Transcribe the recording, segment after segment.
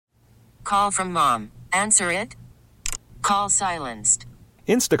Call from mom. Answer it. Call silenced.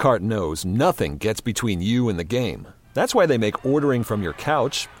 Instacart knows nothing gets between you and the game. That's why they make ordering from your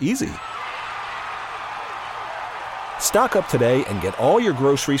couch easy. Stock up today and get all your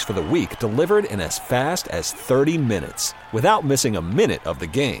groceries for the week delivered in as fast as 30 minutes without missing a minute of the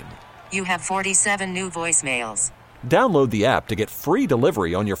game. You have 47 new voicemails. Download the app to get free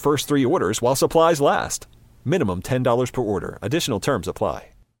delivery on your first 3 orders while supplies last. Minimum $10 per order. Additional terms apply.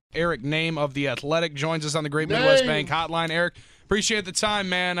 Eric Name of The Athletic joins us on the Great Midwest Bank Hotline. Eric, appreciate the time,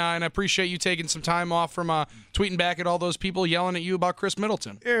 man, and I appreciate you taking some time off from tweeting back at all those people yelling at you about Chris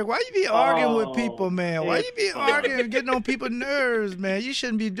Middleton. Eric, why you be arguing with people, man? Why you be arguing and getting on people's nerves, man? You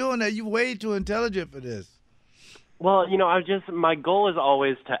shouldn't be doing that. You way too intelligent for this. Well, my goal is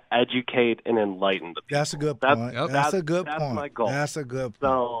always to educate and enlighten the people. That's a good point. That's a good point. That's my goal. That's a good point.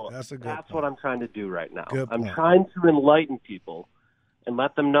 So that's what I'm trying to do right now. Good I'm point. trying to enlighten people and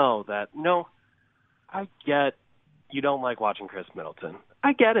let them know that, I get you don't like watching Chris Middleton.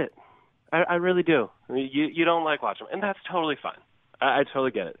 I get it. I really do. I mean, you don't like watching him, and that's totally fine. I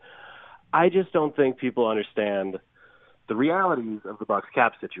totally get it. I just don't think people understand the realities of the Bucks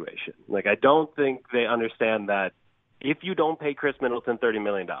cap situation. Like, I don't think they understand that if you don't pay Chris Middleton $30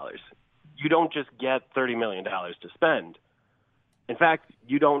 million, you don't just get $30 million to spend. In fact,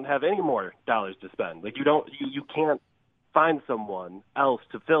 you don't have any more dollars to spend. Like, you can't find someone else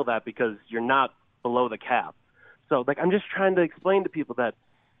to fill that because you're not below the cap. So, I'm just trying to explain to people that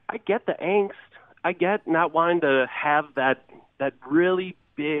I get the angst. I get not wanting to have that really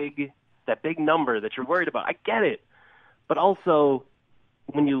big number that you're worried about. I get it. But also,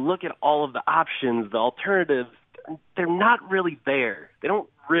 when you look at all of the options, the alternatives, they're not really there. They don't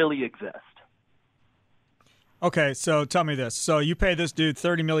really exist. Okay, so tell me this. So you pay this dude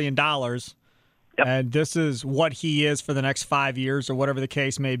 $30 million, Yep. and this is what he is for the next 5 years or whatever the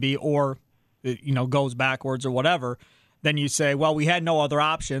case may be, or goes backwards or whatever. Then you say, well, we had no other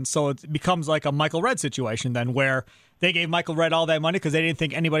options, so it becomes like a Michael Redd situation then, where they gave Michael Redd all that money because they didn't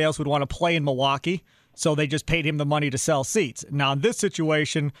think anybody else would want to play in Milwaukee, so they just paid him the money to sell seats. Now, in this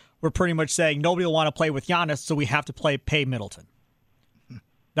situation, we're pretty much saying nobody will want to play with Giannis, so we have to pay Middleton.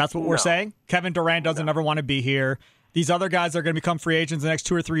 That's what we're saying? Kevin Durant doesn't ever want to be here. These other guys are going to become free agents in the next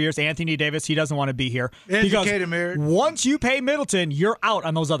 2 or 3 years. Anthony Davis, he doesn't want to be here. Educate him, Eric. Once you pay Middleton, you're out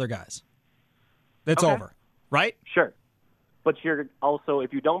on those other guys. It's over, right? Sure. But you're also,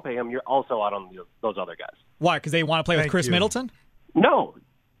 if you don't pay him, you're also out on those other guys. Why? Because they want to play with Chris Middleton? No,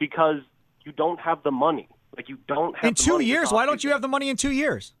 because you don't have the money. Like, you don't have in the 2 money years? Why don't you have the money in 2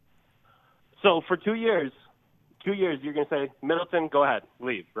 years? So for 2 years, you're going to say, Middleton, go ahead,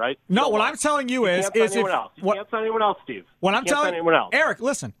 leave, right? No, what I'm telling you is... You can't sign anyone else, Steve. What I'm telling anyone else. Eric,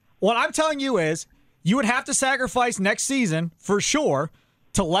 listen. What I'm telling you is you would have to sacrifice next season, for sure,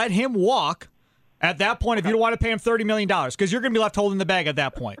 to let him walk at that point if you don't want to pay him $30 million, because you're going to be left holding the bag at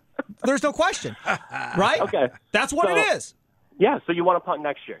that point. There's no question. Right? Okay. That's what it is. Yeah, so you want to punt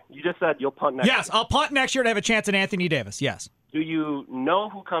next year. You just said you'll punt next year. Yes, I'll punt next year to have a chance at Anthony Davis, yes. Do you know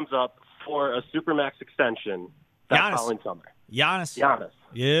who comes up for a Supermax extension that following summer? Giannis. so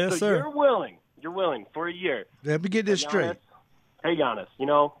Yes, sir. You're willing for a year. Let me get this straight. Hey, Giannis,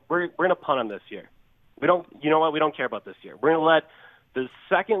 we're going to punt on this year. We don't care about this year. We're going to let the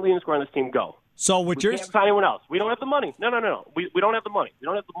second leading scorer on this team go. So we can't sign anyone else. We don't have the money. No. We don't have the money. We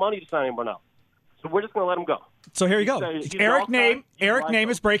don't have the money to sign anyone else. So we're just going to let him go. So here you go. Eric Name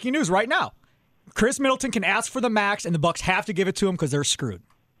is breaking news right now. Chris Middleton can ask for the max, and the Bucks have to give it to him because they're screwed.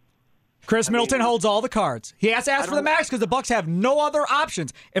 Chris Middleton holds all the cards. He has to ask for the max because the Bucks have no other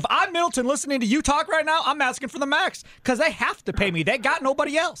options. If I'm Middleton listening to you talk right now, I'm asking for the max because they have to pay me. They got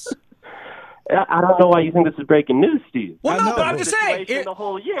nobody else. I don't know why you think this is breaking news, Steve. Well, no, but I'm just saying. The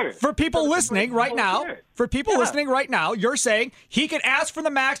whole year. For people listening right now, you're saying he can ask for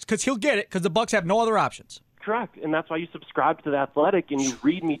the max because he'll get it because the Bucks have no other options. Correct, and that's why you subscribe to The Athletic and you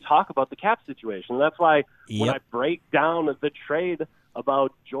read me talk about the cap situation. That's why when I break down the trade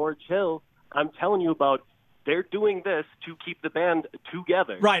about George Hill, I'm telling you about they're doing this to keep the band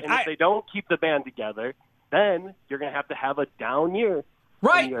together. Right. And if they don't keep the band together, then you're going to have a down year.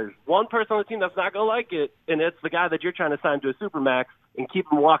 Right. And there's one person on the team that's not going to like it, and it's the guy that you're trying to sign to a Supermax and keep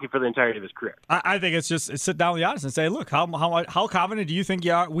him walking for the entirety of his career. I think it's just sit down with Giannis and say, look, how confident do you think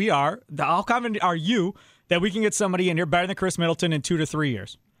we are? How confident are you that we can get somebody in here better than Chris Middleton in 2 to 3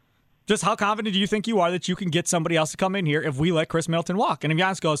 years? Just how confident do you think you are that you can get somebody else to come in here if we let Chris Middleton walk? And if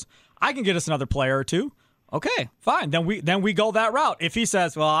Giannis goes, I can get us another player or two, okay, fine. Then we go that route. If he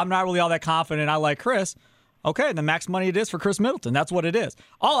says, well, I'm not really all that confident, I like Chris, okay, the max money it is for Chris Middleton. That's what it is.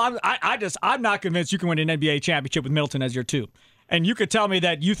 I'm not convinced you can win an NBA championship with Middleton as your two. And you could tell me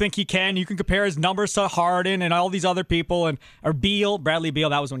that you think he can. You can compare his numbers to Harden and all these other people, or Beal, Bradley Beal.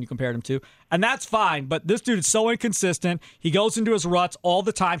 That was when you compared him to. And that's fine. But this dude is so inconsistent. He goes into his ruts all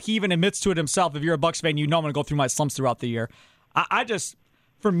the time. He even admits to it himself. If you're a Bucks fan, you know I'm going to go through my slumps throughout the year. I just,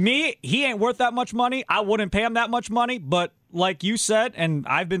 for me, he ain't worth that much money. I wouldn't pay him that much money. But like you said, and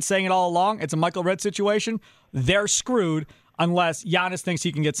I've been saying it all along, it's a Michael Redd situation. They're screwed unless Giannis thinks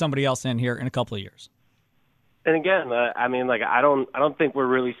he can get somebody else in here in a couple of years. And again, I mean, like I don't think we're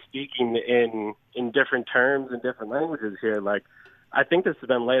really speaking in different terms and different languages here. Like, I think this has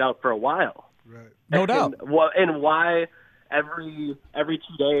been laid out for a while. Right. No doubt. And why every 2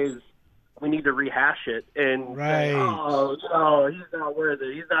 days we need to rehash it and say, oh no, he's not worth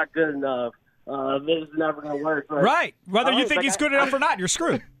it. He's not good enough. This is never going to work. Like, right. Whether you think he's good enough or not, you're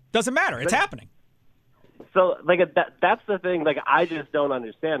screwed. Doesn't matter. It's happening. So, like, that's the thing, like, I just don't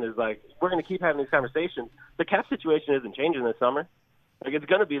understand is, like, we're going to keep having these conversations. The cap situation isn't changing this summer. Like, it's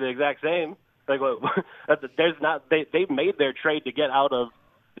going to be the exact same. Like, they've made their trade to get out of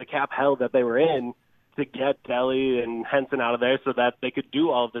the cap hell that they were in to get Delly and Henson out of there so that they could do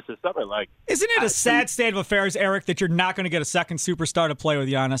all of this summer. Like, isn't it a sad state of affairs, Eric, that you're not going to get a second superstar to play with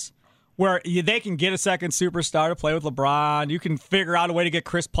Giannis? Where they can get a second superstar to play with LeBron. You can figure out a way to get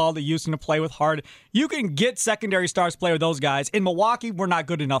Chris Paul to Houston to play with Harden. You can get secondary stars to play with those guys. In Milwaukee, we're not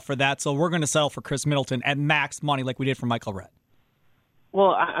good enough for that, so we're going to settle for Chris Middleton at max money like we did for Michael Redd.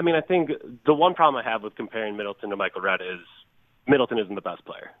 Well, I mean, I think the one problem I have with comparing Middleton to Michael Redd is Middleton isn't the best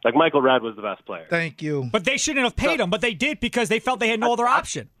player. Like, Michael Redd was the best player. Thank you. But they shouldn't have paid him, but they did because they felt they had no other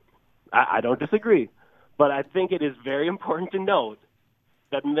option. I don't disagree. But I think it is very important to note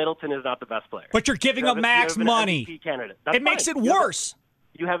that Middleton is not the best player. But you're giving up max money. MVP candidate. That's it makes fine. it worse.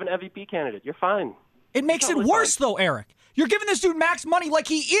 You have an MVP candidate. You're fine. It makes it worse, though, Eric. You're giving this dude max money like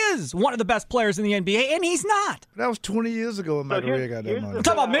he is one of the best players in the NBA, and he's not. That was 20 years ago when Michael Redd got that money. I'm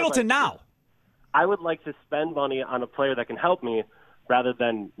talking about Middleton now. I would like to spend money on a player that can help me rather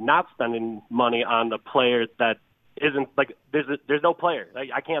than not spending money on a player that isn't, like, there's no player. Like,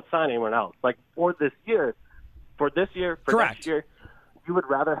 I can't sign anyone else. Like, for this year, for Correct. next year, you would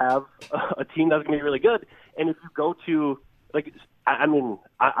rather have a team that's going to be really good. And if you go to, like, I mean,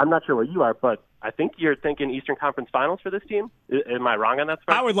 I'm not sure where you are, but I think you're thinking Eastern Conference Finals for this team. Am I wrong on that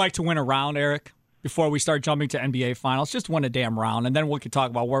spot? I would like to win a round, Eric, before we start jumping to NBA Finals. Just win a damn round, and then we can talk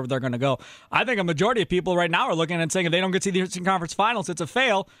about where they're going to go. I think a majority of people right now are looking and saying if they don't get to the Eastern Conference Finals, it's a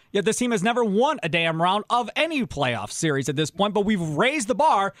fail. Yet this team has never won a damn round of any playoff series at this point, but we've raised the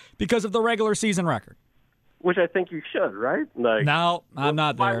bar because of the regular season record. Which I think you should, right? Like, no, I'm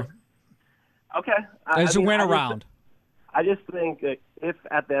not there. Okay. There's a win around. I just think that if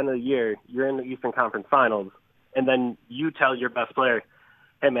at the end of the year you're in the Eastern Conference Finals and then you tell your best player,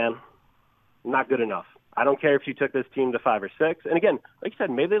 hey, man, not good enough. I don't care if you took this team to 5 or 6. And again, like you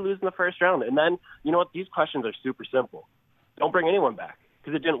said, maybe they lose in the first round. And then, you know what? These questions are super simple. Don't bring anyone back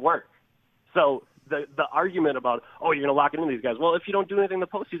because it didn't work. So the argument about, oh, you're going to lock into these guys. Well, if you don't do anything in the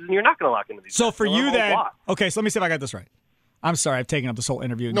postseason, you're not going to lock into these guys. So for you then, okay, so let me see if I got this right. I'm sorry, I've taken up this whole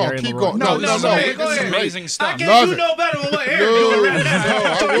interview. No, keep going. No. This is amazing stuff. I can't do no better than what Eric doing right now. I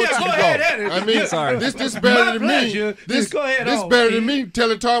want you to go. I mean, sorry. This better than me. This better than me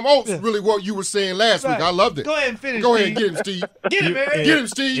telling Tom Oates really what you were saying last week. I loved it. Go ahead and finish. Go ahead, get him, Steve. Get him, Eric. Get him,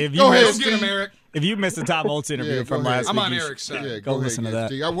 Steve. Go ahead, Get him, Eric. If you missed the Tom Oates interview from last I'm week, on Eric's side. Yeah, go listen to that.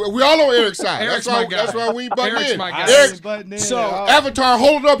 Steve. We all on Eric's side. Eric's that's my guy. That's why we ain't butting Eric's in. my guy. Eric, So Avatar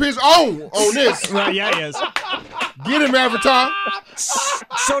holding up his own on this. well, yeah, he is. Get him, Avatar.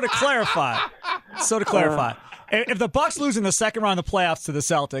 So to clarify, if the Bucks lose in the second round of the playoffs to the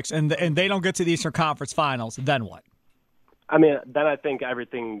Celtics and they don't get to the Eastern Conference Finals, then what? I mean, then I think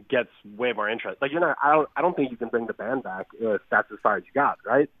everything gets way more interesting. Like, you're not. I don't think you can bring the band back if that's as far as you got,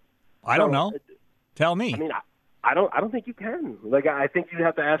 right? I don't know. Tell me. I mean, I don't think you can. Like, I think you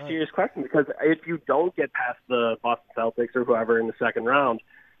have to ask serious questions because if you don't get past the Boston Celtics or whoever in the second round,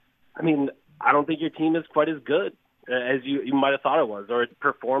 I mean, I don't think your team is quite as good as you might have thought it was or it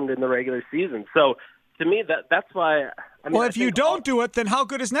performed in the regular season. So, to me, that's why. I mean, well, if you don't do it, then how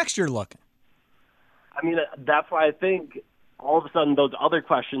good is next year looking? I mean, that's why I think all of a sudden those other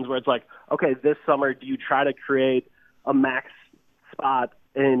questions where it's like, okay, this summer, do you try to create a max spot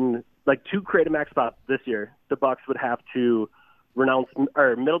in? Like, to create a max spot this year, the Bucks would have to renounce,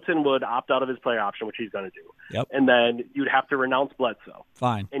 or Middleton would opt out of his player option, which he's going to do. Yep. And then you'd have to renounce Bledsoe.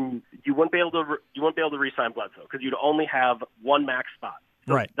 Fine. And you wouldn't be able to re-sign Bledsoe because you'd only have one max spot.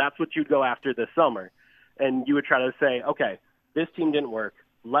 So right. That's what you'd go after this summer, and you would try to say, okay, this team didn't work.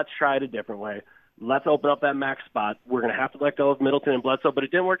 Let's try it a different way. Let's open up that max spot. We're going to have to let go of Middleton and Bledsoe, but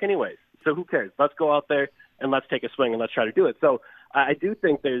it didn't work anyways. So who cares? Let's go out there and let's take a swing and let's try to do it. So I do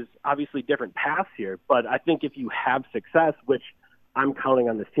think there's obviously different paths here, but I think if you have success, which I'm counting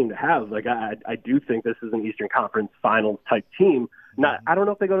on this team to have, like I do think this is an Eastern Conference Finals type team. I don't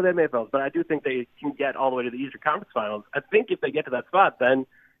know if they go to the NBA Finals, but I do think they can get all the way to the Eastern Conference Finals. I think if they get to that spot, then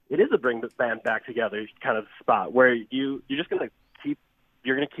it is a bring the band back together kind of spot where you're just going to keep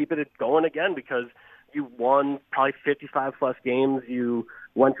it going again because you won probably 55 plus games. You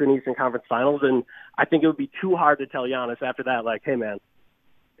went to an Eastern Conference Finals, and I think it would be too hard to tell Giannis after that, like, hey man,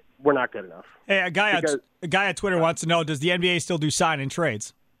 we're not good enough. Hey, a guy on Twitter wants to know: does the NBA still do sign and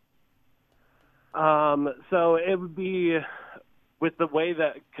trades? So it would be with the way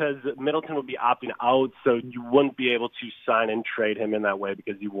that because Middleton would be opting out, so you wouldn't be able to sign and trade him in that way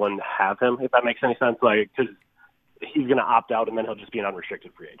because you wouldn't have him. If that makes any sense, like because he's going to opt out and then he'll just be an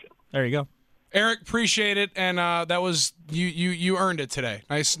unrestricted free agent. There you go. Eric, appreciate it, and that was you earned it today.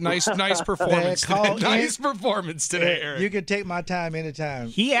 Nice performance today. Nice performance today, Eric. You can take my time anytime.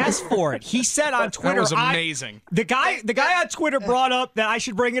 He asked for it. He said on Twitter, that was amazing. The guy on Twitter brought up that I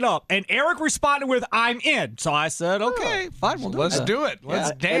should bring it up, and Eric responded with, "I'm in." So I said, "Okay, fine, Let's do it.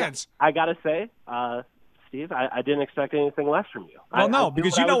 Let's dance." I gotta say, Steve, I didn't expect anything less from you. Well, no,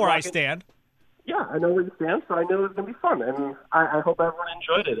 because you know where I stand. Yeah, I know where you stand, so I knew it was going to be fun, and I hope everyone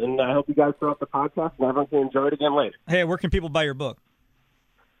enjoyed it, and I hope you guys throw up the podcast, and everyone can enjoy it again later. Hey, where can people buy your book?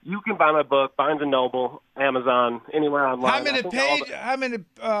 You can buy my book, Barnes & Noble, Amazon, anywhere online. How many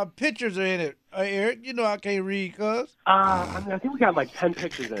pictures are in it, Eric? You know I can't read, cuz. I think we got like 10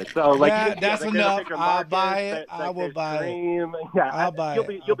 pictures in it, so like that's enough. I'll buy it. I will buy it. Yeah, I'll buy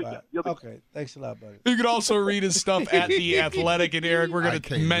it. You'll be good. Okay, thanks a lot, buddy. You can also read his stuff at The Athletic, and Eric, we're going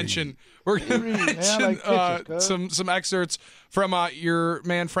to mention some excerpts from your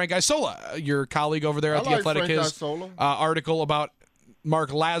man Frank Isola, your colleague over there at The Athletic. His article about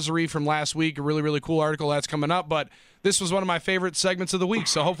Mark Lazary from last week, a really, really cool article that's coming up. But this was one of my favorite segments of the week,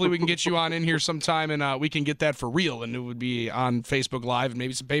 so hopefully we can get you on in here sometime, and we can get that for real, and it would be on Facebook Live and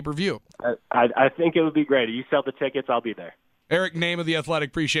maybe some pay-per-view. I think it would be great. If you sell the tickets, I'll be there. Eric Name of The Athletic.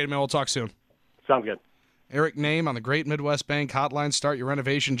 Appreciate it, man. We'll talk soon. Sounds good. Eric Name on the Great Midwest Bank Hotline. Start your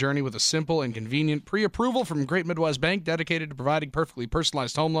renovation journey with a simple and convenient pre-approval from Great Midwest Bank, dedicated to providing perfectly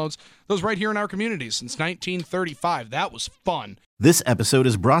personalized home loans. Those right here in our community since 1935. That was fun. This episode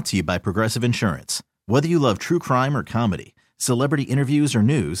is brought to you by Progressive Insurance. Whether you love true crime or comedy, celebrity interviews or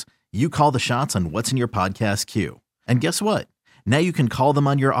news, you call the shots on what's in your podcast queue. And guess what? Now you can call them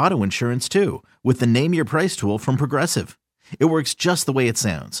on your auto insurance too with the Name Your Price tool from Progressive. It works just the way it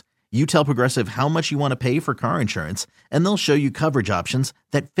sounds. You tell Progressive how much you want to pay for car insurance, and they'll show you coverage options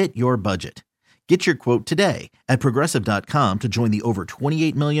that fit your budget. Get your quote today at Progressive.com to join the over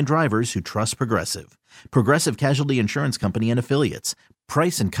 28 million drivers who trust Progressive. Progressive Casualty Insurance Company and Affiliates.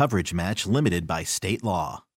 Price and coverage match limited by state law.